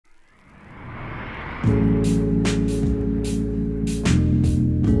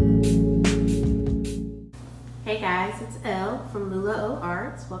Hey guys, it's Elle from Lula Oh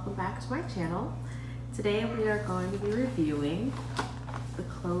Arts. Welcome back to my channel. Today we are going to be reviewing the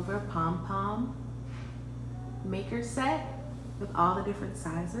Clover Pom Pom Maker set with all the different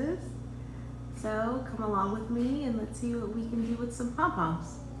sizes. So come along with me and let's see what we can do with some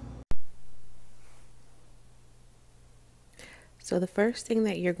pom-poms. So the first thing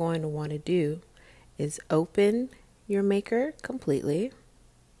that you're going to want to do is open your maker completely.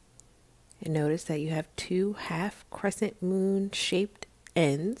 And notice that you have two half crescent moon shaped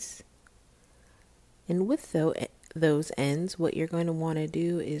ends. And with those ends, what you're going to want to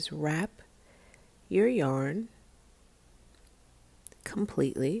do is wrap your yarn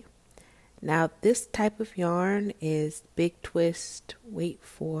completely. Now this type of yarn is Big Twist Weight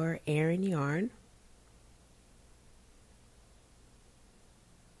 4 Aran yarn.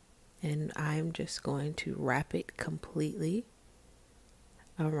 And I'm just going to wrap it completely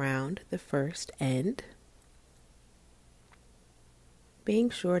around the first end, being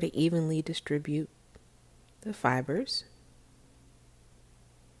sure to evenly distribute the fibers.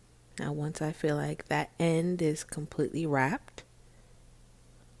 Now once I feel like that end is completely wrapped,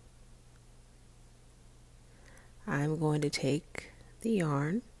 I'm going to take the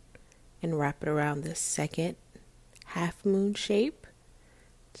yarn and wrap it around the second half moon shape,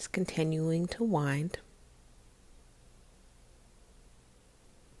 just continuing to wind.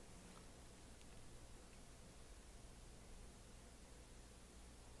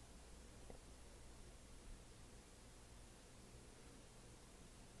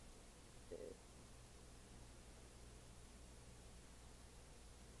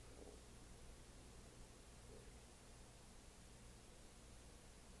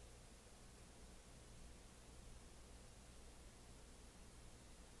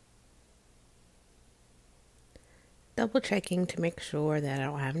 Double checking to make sure that I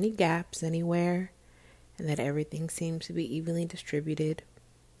don't have any gaps anywhere and that everything seems to be evenly distributed.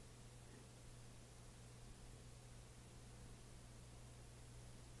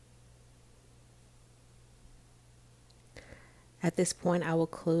 At this point, I will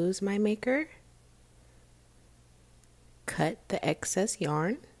close my maker, cut the excess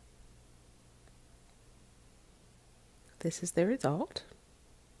yarn. This is the result.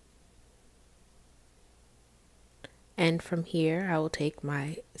 And from here, I will take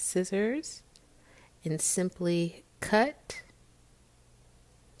my scissors and simply cut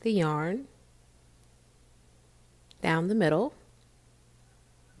the yarn down the middle,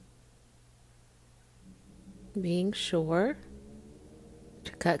 being sure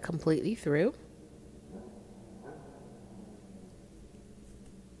to cut completely through.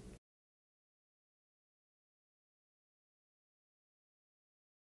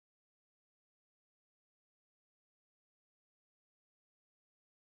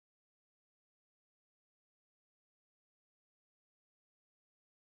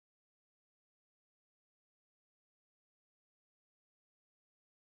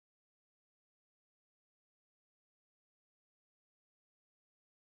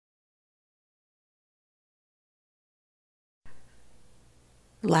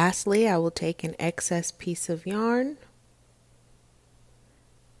 Lastly, I will take an excess piece of yarn,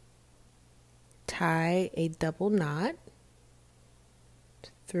 tie a double knot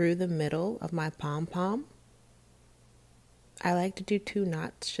through the middle of my pom-pom. I like to do 2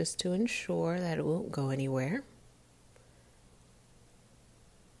 knots just to ensure that it won't go anywhere.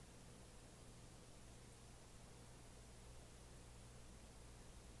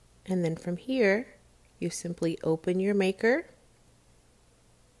 And then from here, you simply open your maker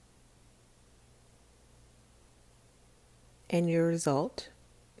and your result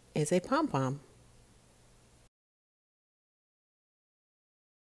is a pom-pom.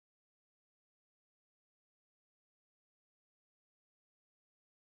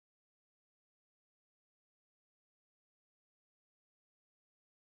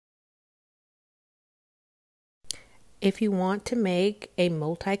 If you want to make a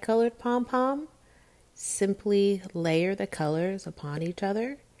multicolored pom-pom, simply layer the colors upon each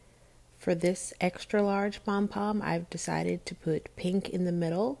other. For this extra large pom-pom, I've decided to put pink in the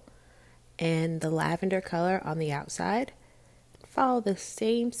middle and the lavender color on the outside. Follow the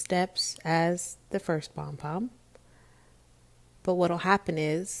same steps as the first pom-pom. But what'll happen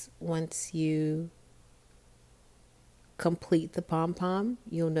is once you complete the pom-pom,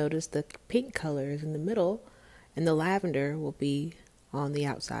 you'll notice the pink color is in the middle and the lavender will be on the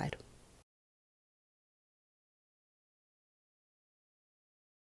outside.